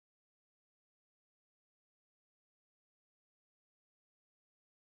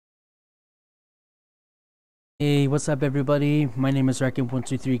Hey, what's up everybody? My name is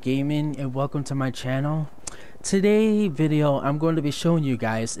Recon123 Gaming and welcome to my channel. Today video I'm going to be showing you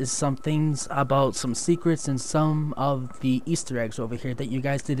guys is some things about some secrets and some of the Easter eggs over here that you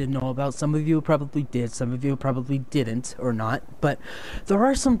guys didn't know about. Some of you probably did, some of you probably didn't or not, but there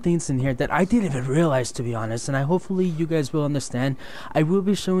are some things in here that I didn't even realize, to be honest, and hopefully you guys will understand. I will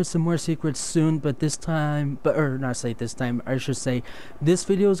be showing some more secrets soon, but this time, I should say this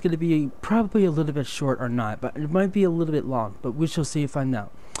video is going to be probably a little bit short or not, but it might be a little bit long, but we shall see if I know.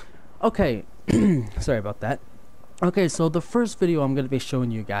 Okay, sorry about that. Okay, so the first video I'm going to be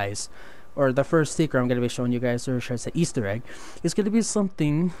showing you guys, or the first secret I'm going to be showing you guys, or should I say Easter egg, is going to be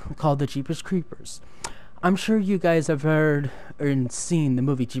something called the Jeepers Creepers. I'm sure you guys have heard or seen the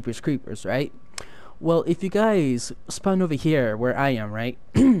movie Jeepers Creepers, right? Well, if you guys spawn over here where I am, right,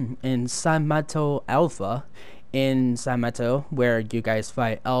 in San Mateo Alpha, in San Mateo, where you guys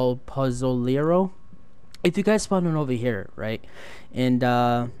fight El Pozzolero, if you guys spawn on over here, right,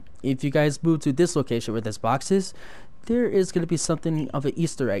 and if you guys move to this location where this box is, there is going to be something of an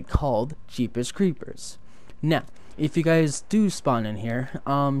Easter egg called Jeepers Creepers. Now, if you guys do spawn in here,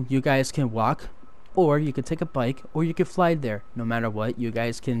 you guys can walk, or you can take a bike, or you can fly there. No matter what, you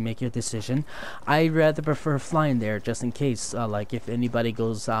guys can make your decision. I rather prefer flying there, just in case, like if anybody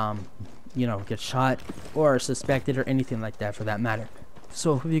goes, you know, gets shot or suspected or anything like that, for that matter.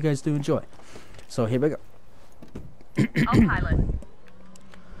 So, hope you guys do enjoy. So here we go. Pilot.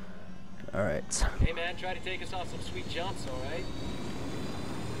 Alright. Hey man, try to take us off some sweet jumps, alright?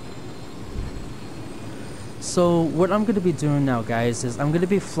 So what I'm going to be doing now, guys, is I'm going to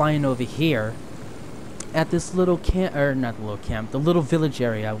be flying over here at this little camp, or not the little camp, the little village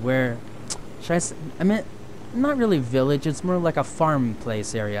area where, should I say, I mean, not really village, it's more like a farm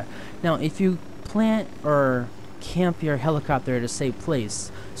place area. Now, if you plant or camp your helicopter at a safe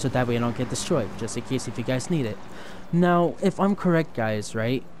place, so that way you don't get destroyed, just in case if you guys need it. Now, if I'm correct, guys,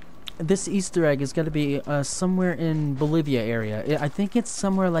 right? This Easter egg is going to be somewhere in Bolivia area. I think it's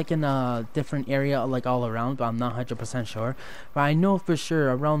somewhere like in a different area, like all around, but I'm not 100% sure. But I know for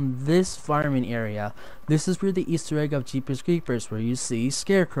sure around this farming area, this is where the Easter egg of Jeepers Creepers, where you see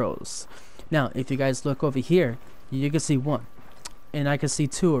scarecrows. Now, if you guys look over here, you can see one. And I can see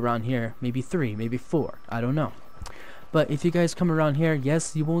two around here, maybe three, maybe four. I don't know. But if you guys come around here,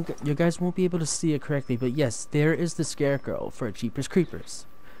 yes, you guys won't be able to see it correctly. But yes, there is the scarecrow for Jeepers Creepers.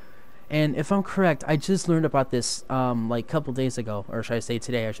 And if I'm correct, I just learned about this like a couple days ago, or should I say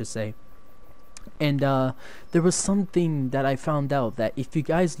today, I should say. And there was something that I found out, that if you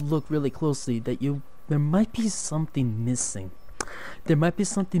guys look really closely, that there might be something missing. There might be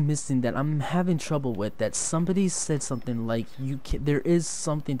something missing that I'm having trouble with, that somebody said something like there is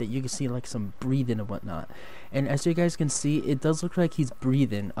something that you can see, like some breathing and whatnot. And as you guys can see, it does look like he's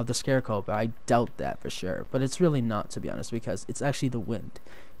breathing of the scarecrow, but I doubt that for sure. But it's really not, to be honest, because it's actually the wind.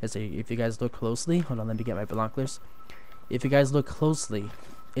 If you guys look closely, hold on, let me get my binoculars. If you guys look closely,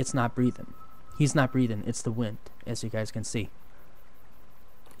 it's not breathing. He's not breathing, it's the wind, as you guys can see.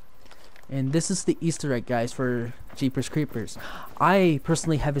 And this is the Easter egg, guys, for Jeepers Creepers. I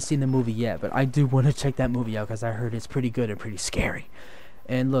personally haven't seen the movie yet, but I do want to check that movie out because I heard it's pretty good and pretty scary.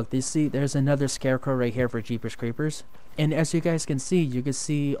 And look, you see, there's another scarecrow right here for Jeepers Creepers. And as you guys can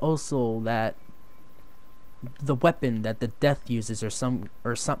see also that the weapon that the death uses, or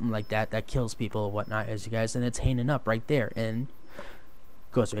something like that kills people or whatnot, as you guys, and it's hanging up right there in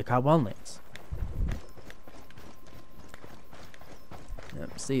Recon Wildlands.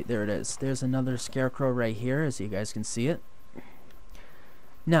 Yep, see, there it is. There's another scarecrow right here, as you guys can see it.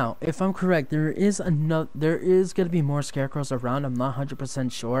 Now, if I'm correct, there is going to be more scarecrows around. I'm not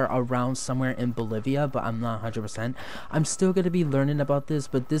 100% sure, around somewhere in Bolivia, but I'm not 100%. I'm still going to be learning about this,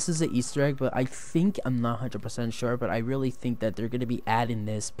 but this is an Easter egg, but I think, I'm not 100% sure, but I really think that they're going to be adding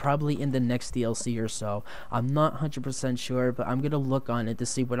this probably in the next DLC or so. I'm not 100% sure, but I'm going to look on it to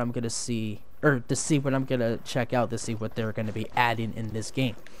see what I'm going to see, or to see what I'm going to check out to see what they're going to be adding in this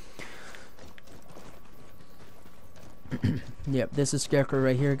game. Yep, this is scarecrow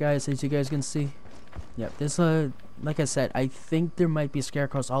right here, guys, as you guys can see. Yep, this like I said, I think there might be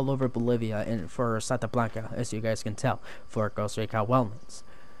scarecrows all over Bolivia and for Santa Blanca, as you guys can tell, for Recon Wildlands.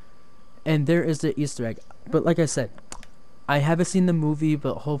 And there is the Easter egg. But like I said, I haven't seen the movie,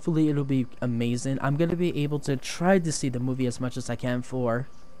 but hopefully it'll be amazing. I'm gonna be able to try to see the movie as much as I can for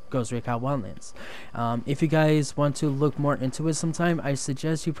Recon Wildlands. If you guys want to look more into it sometime, I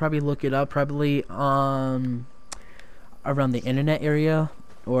suggest you probably look it up, probably around the internet area,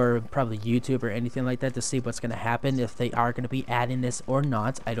 or probably YouTube or anything like that, to see what's going to happen, if they are going to be adding this or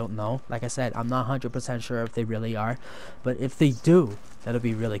not. I don't know. Like I said, I'm not 100% sure if they really are, but if they do, that'll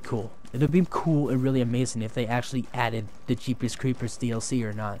be really cool. It'd be cool and really amazing if they actually added the Jeepers Creepers DLC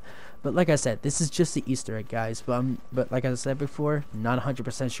or not. But like I said, this is just the Easter egg, guys. But like I said before, not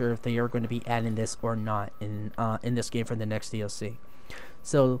 100% sure if they are going to be adding this or not in this game for the next DLC.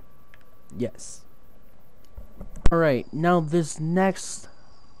 So, yes. All right, now this next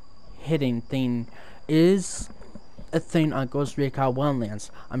hidden thing is a thing on Ghost Recon Wildlands.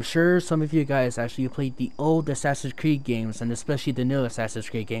 I'm sure some of you guys actually played the old Assassin's Creed games, and especially the new Assassin's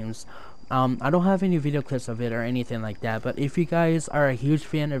Creed games. I don't have any video clips of it or anything like that, but if you guys are a huge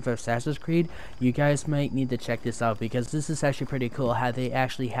fan of Assassin's Creed, you guys might need to check this out, because this is actually pretty cool how they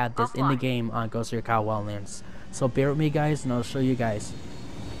actually had this in the game on Ghost Recon Wildlands. So bear with me, guys, and I'll show you guys.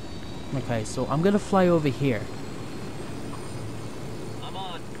 Okay, so I'm gonna fly over here. I'm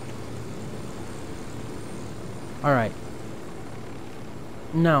on. Alright.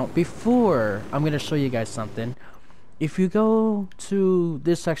 Now, before I'm going to show you guys something, if you go to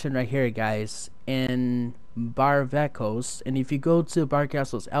this section right here, guys, in Barvecos, and if you go to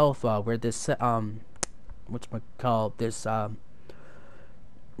Barcastles Alpha, where this, this,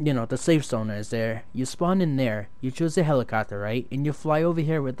 you know, the safe zone is there, you spawn in there, you choose a helicopter, right, and you fly over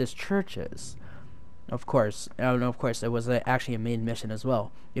here where this church is. Of course, of course, it was actually a main mission as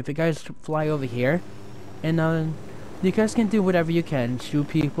well. If you guys fly over here, and you guys can do whatever you can, shoot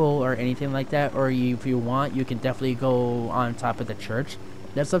people or anything like that, or if you want, you can definitely go on top of the church.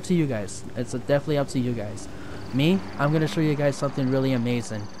 That's up to you guys. It's definitely up to you guys. Me, I'm gonna show you guys something really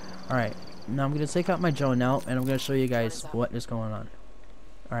amazing. Alright, now I'm gonna take out my drone now, and I'm gonna show you guys what is going on.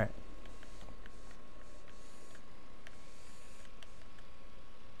 Alright.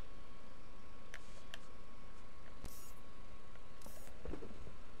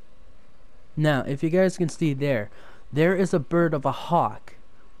 Now, if you guys can see there is a bird of a hawk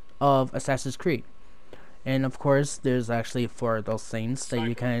of Assassin's Creed. And of course, there's actually 4 of those things that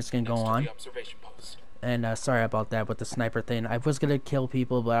you guys can go on. And sorry about that with the sniper thing. I was gonna kill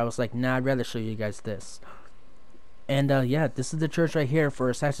people, but I was like, nah, I'd rather show you guys this. And yeah, this is the church right here for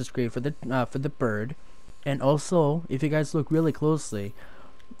Assassin's Creed for the bird. And also, if you guys look really closely,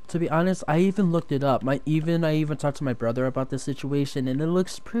 to be honest, I even looked it up. I even talked to my brother about this situation, and it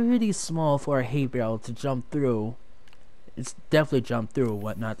looks pretty small for a hay bale to jump through. It's definitely jump through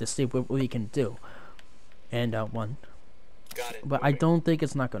whatnot to see what we can do. And one. Got it. But I don't think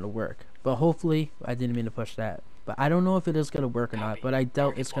it's not gonna work. But hopefully, I didn't mean to push that. But I don't know if it is gonna work or not. But I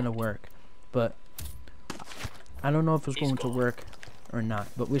doubt it's gonna work. But I don't know if it's going to work or not.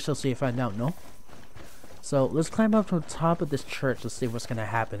 But we shall see if I find out. No. So let's climb up to the top of this church to see what's gonna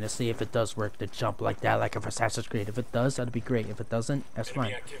happen. To see if it does work to jump like that, like a Assassin's Creed. If it does, that'd be great. If it doesn't, that's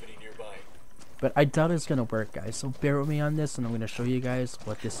fine. But I doubt it's gonna work, guys. So bear with me on this, and I'm gonna show you guys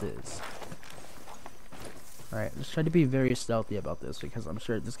what this is. Alright, let's try to be very stealthy about this, because I'm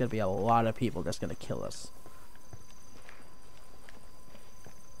sure there's gonna be a lot of people that's gonna kill us.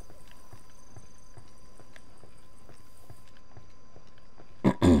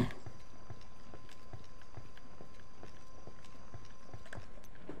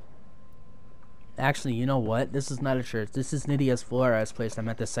 Actually, you know what? This is not a church. This is Nydia Flores' place. I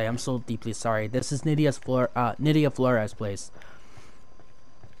meant to say. I'm so deeply sorry. This is Nydia Flores' place.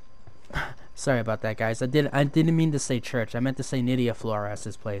 Sorry about that, guys. I didn't mean to say church. I meant to say Nydia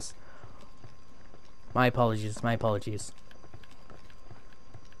Flores' place. My apologies. My apologies.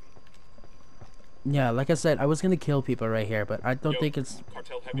 Yeah, like I said, I was gonna kill people right here, but I don't think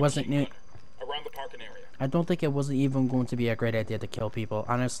wasn't new. Around the parking area. I don't think it wasn't even going to be a great idea to kill people,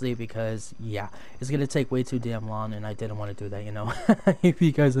 honestly, because, yeah, it's going to take way too damn long, and I didn't want to do that, you know, if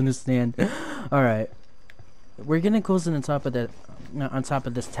you guys understand. Alright, we're going to go to the top of the, on top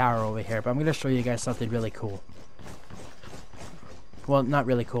of this tower over here, but I'm going to show you guys something really cool. Well, not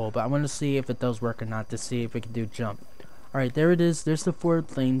really cool, but I want to see if it does work or not, to see if we can do jump. Alright, there it is. There's the 4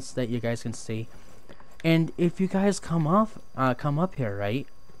 things that you guys can see. And if you guys come up here, right,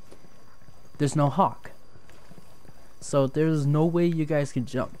 there's no hawk. So there's no way you guys can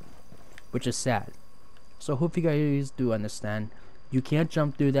jump, which is sad. So hope you guys do understand. You can't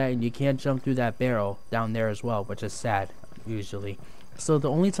jump through that, and you can't jump through that barrel down there as well, which is sad, usually. So the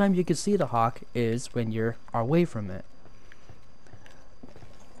only time you can see the hawk is when you're away from it.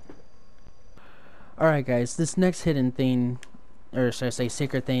 Alright guys, this next hidden thing, or should I say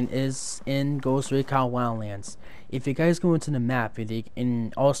secret thing, is in Ghost Recon Wildlands. If you guys go into the map,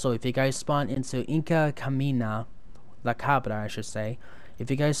 and also if you guys spawn into Inca Camina La Cabra, I should say, if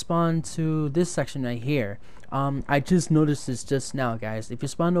you guys spawn to this section right here, I just noticed this just now, guys. If you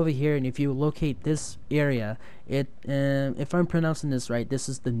spawn over here and if you locate this area, if I'm pronouncing this right, this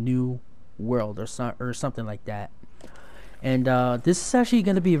is the new world or something like that. And this is actually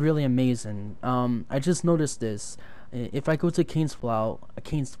going to be really amazing. I just noticed this. If I go to Kane's file,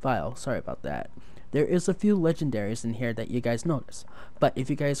 sorry about that. There is a few legendaries in here that you guys notice. But if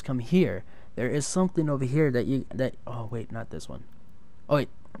you guys come here, there is something over here that oh wait, not this one. Oh wait,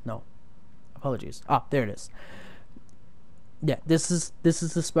 no. Apologies. Ah, there it is. Yeah, this is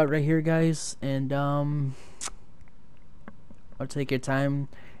the spot right here, guys, and I'll take your time.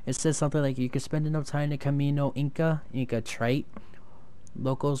 It says something like you can spend enough time in Camino Inca trait.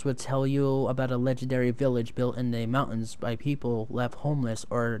 Locals would tell you about a legendary village built in the mountains by people left homeless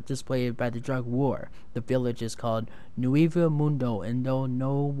or displaced by the drug war. The village is called Nuevo Mundo, and though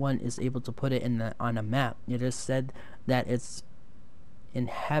no one is able to put it on a map, it is said that its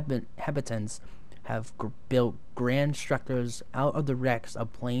inhabitants have built grand structures out of the wrecks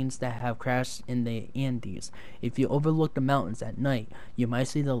of planes that have crashed in the Andes. If you overlook the mountains at night, you might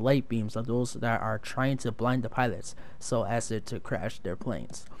see the light beams of those that are trying to blind the pilots so as to crash their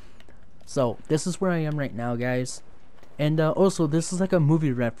planes. So this is where I am right now, guys. And also, this is like a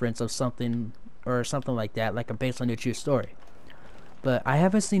movie reference of something or something like that, like a based on a true story. But I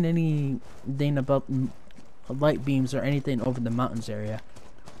haven't seen anything about light beams or anything over the mountains area.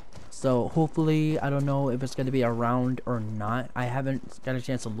 So hopefully, I don't know if it's going to be around or not. I haven't got a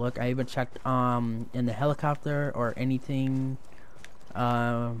chance to look. I haven't checked in the helicopter or anything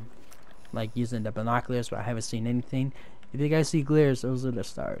like using the binoculars, but I haven't seen anything. If you guys see glares, those are the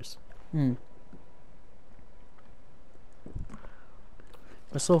stars. But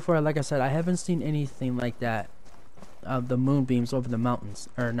so far, like I said, I haven't seen anything like that. The moonbeams over the mountains,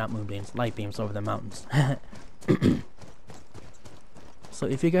 or not moonbeams, light beams over the mountains. So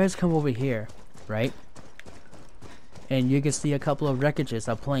if you guys come over here, right, and you can see a couple of wreckages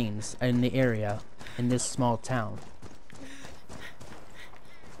of planes in the area in this small town.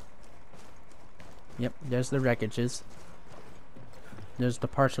 Yep, there's the wreckages. There's the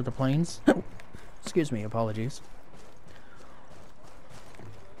parts of the planes. Excuse me, apologies.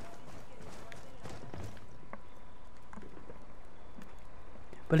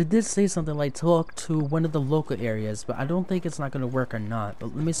 But it did say something like talk to one of the local areas, but I don't think it's not going to work or not.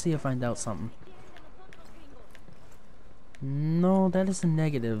 But let me see if I find out something. No, that is a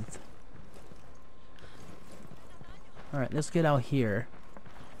negative. Alright, let's get out here.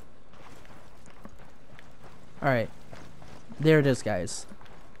 Alright. There it is, guys.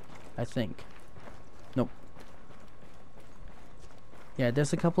 I think. Nope. Yeah,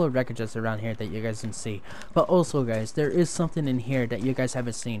 there's a couple of wreckages around here that you guys can see. But also, guys, there is something in here that you guys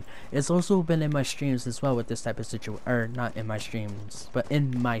haven't seen. It's also been in my streams as well with this type of situation. Or, not in my streams, but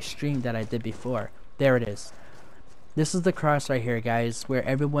in my stream that I did before. There it is. This is the cross right here, guys, where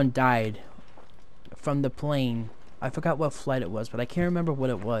everyone died from the plane. I forgot what flight it was, but I can't remember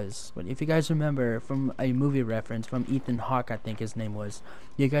what it was. But if you guys remember from a movie reference from Ethan Hawke, I think his name was,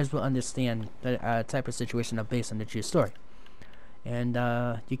 you guys will understand the type of situation of based on the true story. And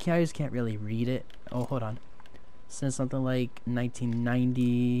you guys can't really read it. Oh, hold on. It says something like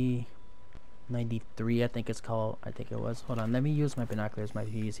 1990, 93, I think it's called. I think it was. Hold on, let me use my binoculars.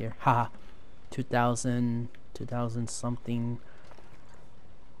 Might be easier. Haha. 2000 something,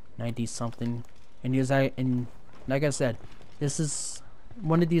 90 something. And like I said, this is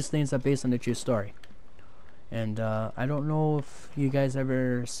one of these things that are based on the true story. And I don't know if you guys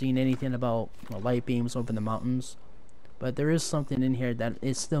ever seen anything about light beams over the mountains. But there is something in here that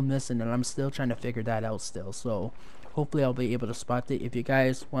is still missing, and I'm still trying to figure that out still. So hopefully I'll be able to spot it. If you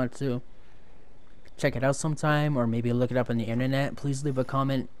guys want to check it out sometime, or maybe look it up on the internet, please leave a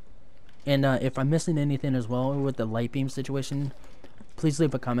comment. And if I'm missing anything as well with the light beam situation, please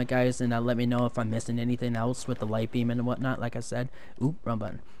leave a comment, guys, and let me know if I'm missing anything else with the light beam and whatnot. Like I said, oop, wrong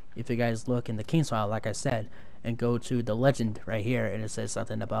button. If you guys look in the King's file, like I said, and go to the legend right here, and it says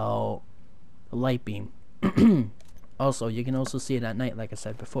something about the light beam. Also, you can also see it at night, like I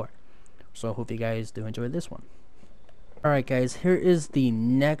said before. So I hope you guys do enjoy this one. Alright, guys, here is the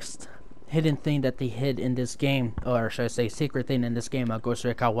next hidden thing that they hid in this game, or should I say secret thing in this game, Ghost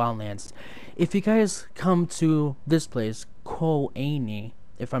Recon Wildlands. If you guys come to this place, Koani,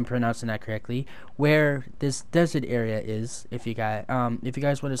 if I'm pronouncing that correctly, where this desert area is, if you guys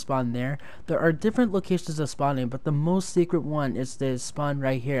want to spawn there are different locations of spawning, but the most secret one is the spawn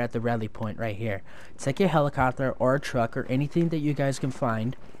right here at the rally point right here. Take a helicopter or a truck or anything that you guys can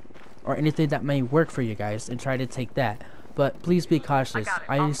find, or anything that may work for you guys, and try to take that. But please be cautious.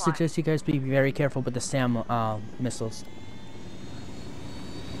 I suggest you guys be very careful with the SAM missiles.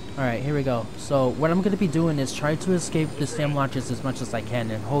 Alright, here we go. So what I'm going to be doing is try to escape the SAM launches as much as I can,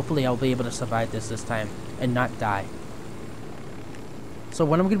 and hopefully I'll be able to survive this time and not die. So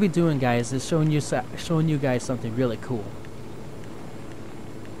what I'm going to be doing, guys, is showing you guys something really cool.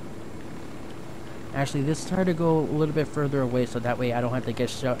 Actually, let's try to go a little bit further away so that way I don't have to get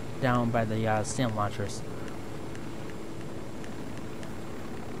shut down by the SAM launchers.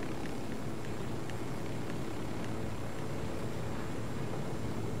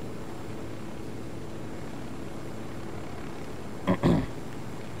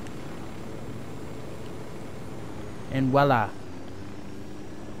 And voila.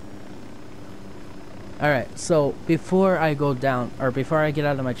 Alright, so before I go down, or before I get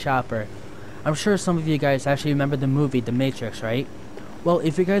out of my chopper, I'm sure some of you guys actually remember the movie The Matrix, right? Well,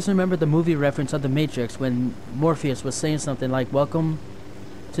 if you guys remember the movie reference of The Matrix when Morpheus was saying something like, "Welcome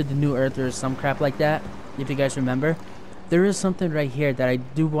to the New Earth," or some crap like that, if you guys remember, there is something right here that I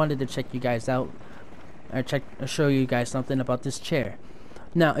do wanted to check you guys out, or show you guys something about this chair.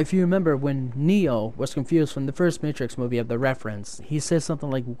 Now, if you remember when Neo was confused from the first Matrix movie of the reference, he says something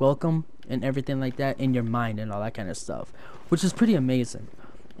like "welcome" and everything like that in your mind and all that kind of stuff, which is pretty amazing.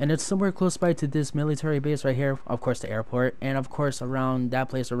 And it's somewhere close by to this military base right here, of course the airport, and of course around that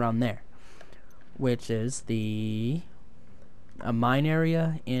place around there, which is the mine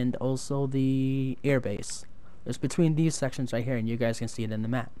area and also the air base. It's between these sections right here, and you guys can see it in the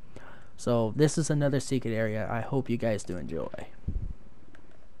map. So this is another secret area. I hope you guys do enjoy.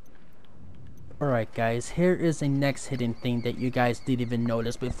 Alright guys, here is the next hidden thing that you guys didn't even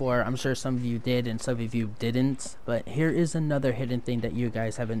notice before. I'm sure some of you did and some of you didn't, but here is another hidden thing that you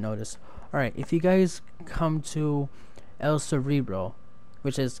guys haven't noticed. Alright, if you guys come to El Cerebro,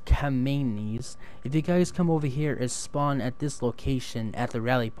 which is Kamenis, if you guys come over here and spawn at this location at the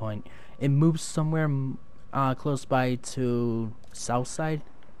rally point, it moves somewhere close by to Southside.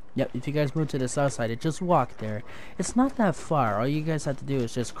 Yep, if you guys move to the south side, just walk there. It's not that far. All you guys have to do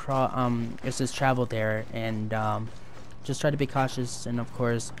is just travel there and just try to be cautious, and of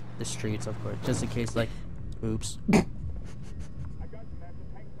course the streets, of course, just in case, like, oops.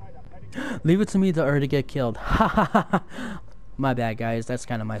 Leave it to me to already get killed. Ha ha ha. My bad, guys. That's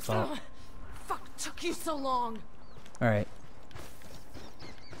kind of my fault. Fuck, took you so long. All right.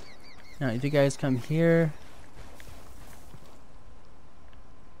 Now, if you guys come here.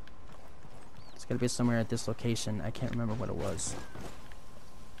 Gotta be somewhere at this location. I can't remember what it was.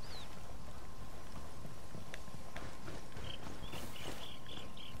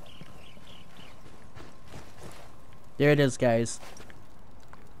 There it is, guys.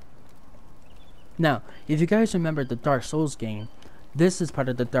 Now, if you guys remember the Dark Souls game, this is part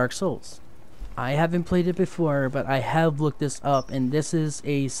of the Dark Souls. I haven't played it before, but I have looked this up, and this is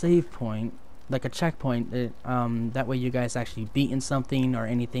a save point, like a checkpoint, that way you guys actually beaten something or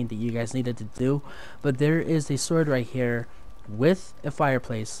anything that you guys needed to do. But there is a sword right here with a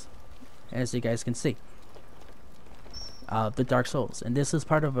fireplace, as you guys can see, the Dark Souls, and this is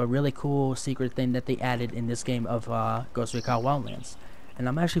part of a really cool secret thing that they added in this game of Ghost Recon Wildlands. And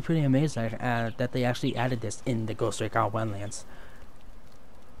I'm actually pretty amazed that they actually added this in the Ghost Recon Wildlands.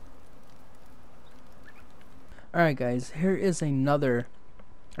 Alright guys, here is another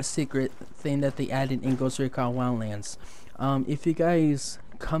secret thing that they added in Ghost Recon Wildlands. If you guys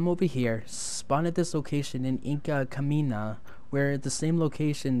come over here, spawn at this location in Inca Camina, where the same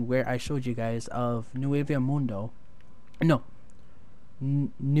location where I showed you guys of Nuevo Mundo. No,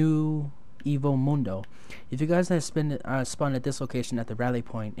 New Evo Mundo. If you guys have spawned at this location at the rally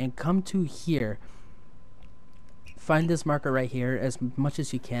point and come to here, find this marker right here as much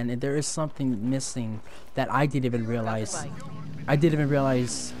as you can, and there is something missing that I didn't even realize. I didn't even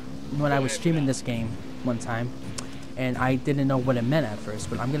realize when I was streaming this game one time, and I didn't know what it meant at first,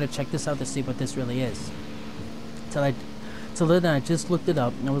 but I'm gonna check this out to see what this really is. Till then I just looked it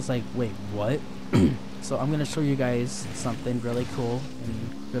up and I was like, wait, what? So I'm gonna show you guys something really cool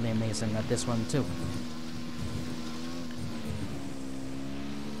and really amazing at this one too.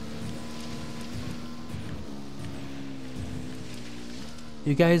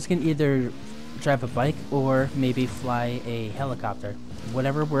 You guys can either drive a bike or maybe fly a helicopter.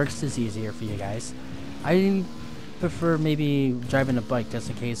 Whatever works is easier for you guys. I prefer maybe driving a bike just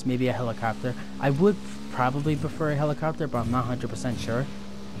in case, maybe a helicopter. I would probably prefer a helicopter, but I'm not 100% sure.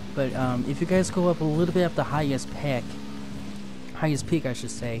 But if you guys go up a little bit up the highest peak I should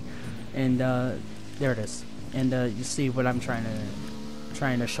say, and there it is. And you see what I'm trying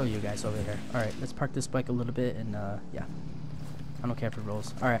to show you guys over here. Alright, let's park this bike a little bit and yeah. I don't care if it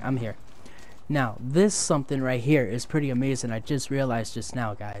rolls. Alright, I'm here. Now, this something right here is pretty amazing. I just realized just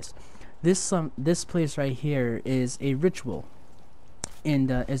now, guys. This place right here is a ritual.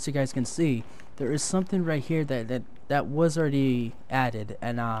 And as you guys can see, there is something right here that was already added,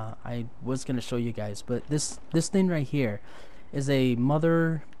 and I was going to show you guys. But this thing right here is a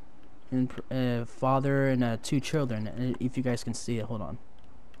mother and father and 2 children. And if you guys can see it, hold on.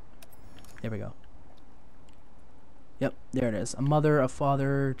 There we go. Yep, there it is. A mother, a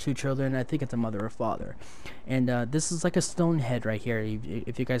father, two children. I think it's a mother or father. And this is like a stone head right here,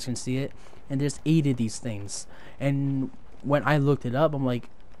 if you guys can see it. And there's 8 of these things. And when I looked it up, I'm like,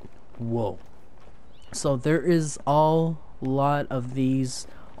 whoa. So there is a lot of these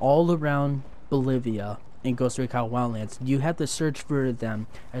all around Bolivia in Costa Rica Wildlands. You have to search for them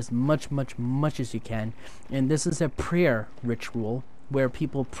as much as you can. And this is a prayer ritual where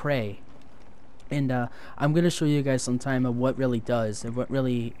people pray. And I'm gonna show you guys some time of what really does and what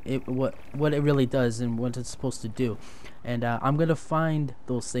it really does and what it's supposed to do. And I'm gonna find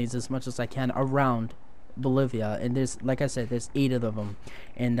those things as much as I can around Bolivia. And there's, like I said, there's 8 of them,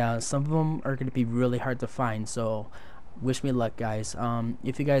 and some of them are gonna be really hard to find. So wish me luck, guys.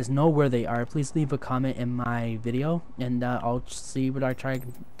 If you guys know where they are, please leave a comment in my video, and I'll see what I try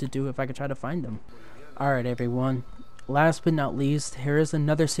to do if I can try to find them. Alright, everyone. Last but not least, here is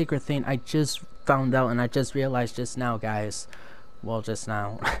another secret thing I just found out and I just realized just now, guys. Well, just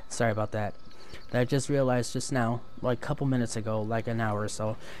now. Sorry about that. That I just realized just now, like a couple minutes ago, like an hour or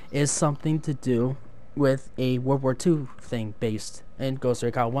so, is something to do with a World War II thing based in Costa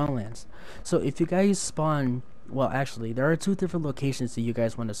Rica Wildlands. So if you guys spawn, well, actually, there are 2 different locations that you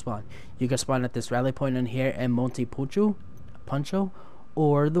guys want to spawn. You can spawn at this rally point in here in Monte Puncho,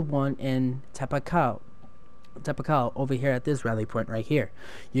 or the one in Tapacal over here at this rally point right here.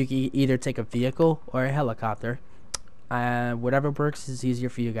 You can either take a vehicle or a helicopter. Whatever works is easier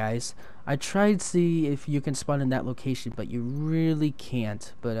for you guys. I tried to see if you can spawn in that location, but you really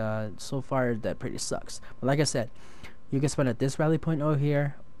can't. But so far that pretty sucks. But like I said, you can spawn at this rally point over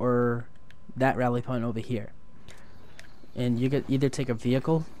here or that rally point over here. And you could either take a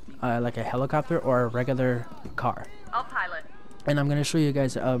vehicle, like a helicopter, or a regular car. I'll pilot. And I'm going to show you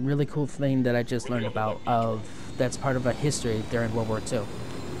guys a really cool thing that I just learned about that's part of a history during World War II.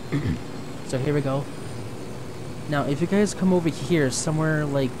 So here we go. Now, if you guys come over here, somewhere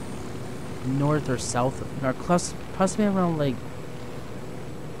like north or south, or possibly around like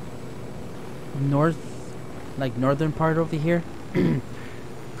northern part over here,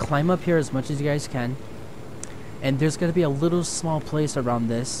 climb up here as much as you guys can. And there's going to be a little small place around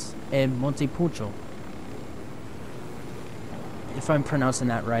this in Monte Puncho. If I'm pronouncing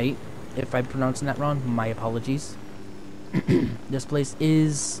that right. If I'm pronouncing that wrong, my apologies. This place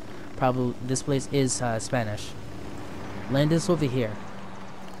is Spanish. Land is over here.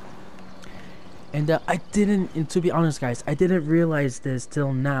 And and to be honest, guys, I didn't realize this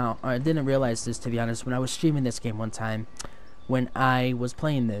till now. I didn't realize this, to be honest, when I was streaming this game one time, when I was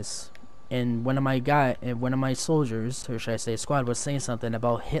playing this, and one of my soldiers, or should I say squad, was saying something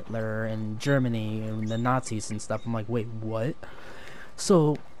about Hitler and Germany and the Nazis and stuff. I'm like, wait, what?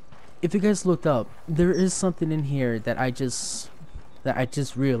 So, if you guys looked up, there is something in here that I just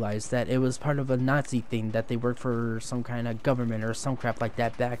realized, that it was part of a Nazi thing, that they worked for some kind of government or some crap like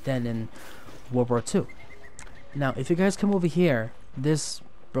that back then in World War II. Now, if you guys come over here, this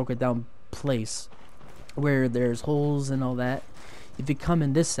broken down place where there's holes and all that, if you come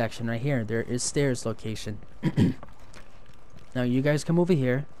in this section right here, there is stairs location. Now you guys come over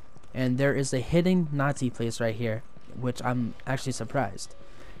here, and there is a hidden Nazi place right here, which I'm actually surprised.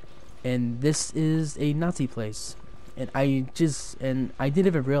 And this is a Nazi place. And I didn't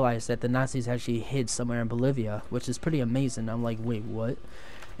even realize that the Nazis actually hid somewhere in Bolivia, which is pretty amazing. I'm like, wait, what?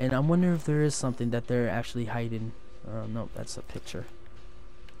 And I wonder if there is something that they're actually hiding. No, that's a picture.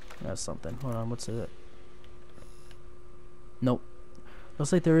 That's something. Hold on, what's it? Nope.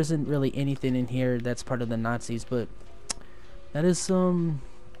 Looks like there isn't really anything in here that's part of the Nazis, but that is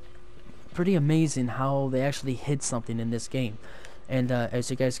pretty amazing how they actually hid something in this game. And as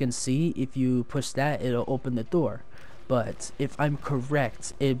you guys can see, if you push that, it'll open the door. But if I'm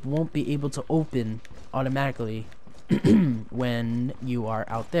correct, it won't be able to open automatically when you are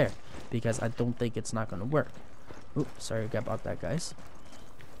out there, because I don't think it's not going to work. Oops, sorry about that, guys.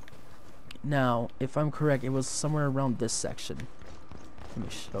 Now, if I'm correct, it was somewhere around this section. Let me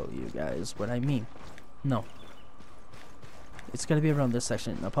show you guys what I mean. No. It's gonna be around this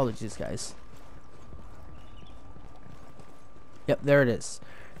section. Apologies, guys. Yep, there it is.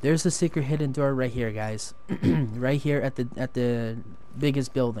 There's the secret hidden door right here, guys. Right here at the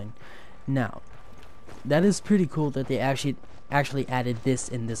biggest building. Now, that is pretty cool that they actually added this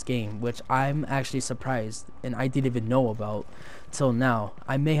in this game, which I'm actually surprised and I didn't even know about till now.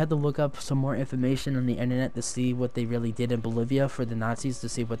 I may have to look up some more information on the internet to see what they really did in Bolivia for the Nazis, to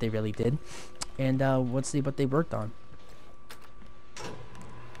see what they really did, and let's see what they worked on.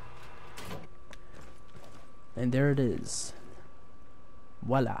 And there it is.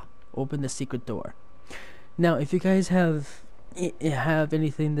 Voila. Open the secret door. Now, if you guys have have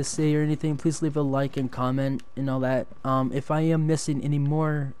anything to say or anything, please leave a like and comment and all that. If I am missing any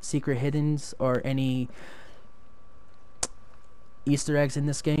more secret hiddens or any Easter eggs in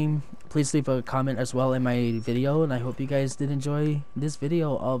this game, please leave a comment as well in my video. And I hope you guys did enjoy this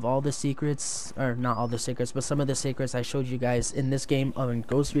video of all the secrets, or not all the secrets, but some of the secrets I showed you guys in this game on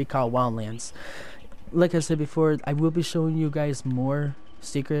Ghost Recon Wildlands. Like I said before, I will be showing you guys more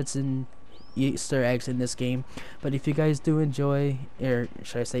secrets and Easter eggs in this game. But if you guys do enjoy, or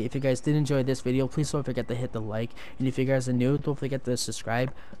should I say, if you guys did enjoy this video, please don't forget to hit the like. And if you guys are new, don't forget to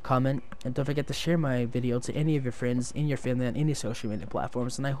subscribe, comment, and don't forget to share my video to any of your friends in your family on any social media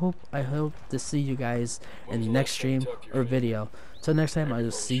platforms. And I hope to see you guys in the next stream or video. Till next time,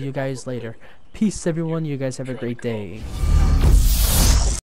 I'll see you guys later. Peace, everyone. You guys have a great day.